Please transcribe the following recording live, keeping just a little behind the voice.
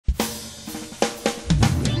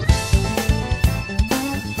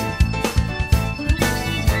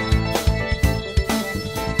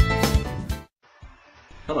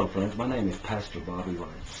friends, my name is Pastor Bobby Wright,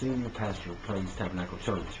 Senior Pastor of Praise Taberrnacle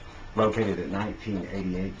Church, located at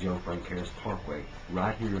 1988 Joe Frank Harris Parkway,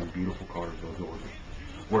 right here in beautiful Cartersville, Georgia,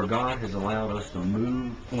 where God has allowed us to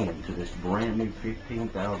move into this brand new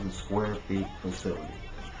 15,000 square feet facility.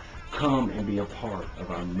 Come and be a part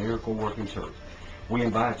of our miracle working church. We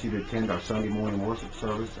invite you to attend our Sunday morning worship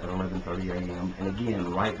service at 11:30 a.m. and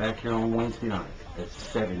again right back here on Wednesday night at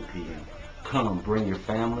 7 p.m. Come, bring your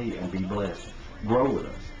family, and be blessed. Grow with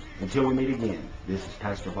us. Until we meet again, this is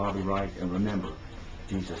Pastor Bobby Wright, and remember,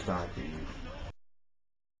 Jesus died for you.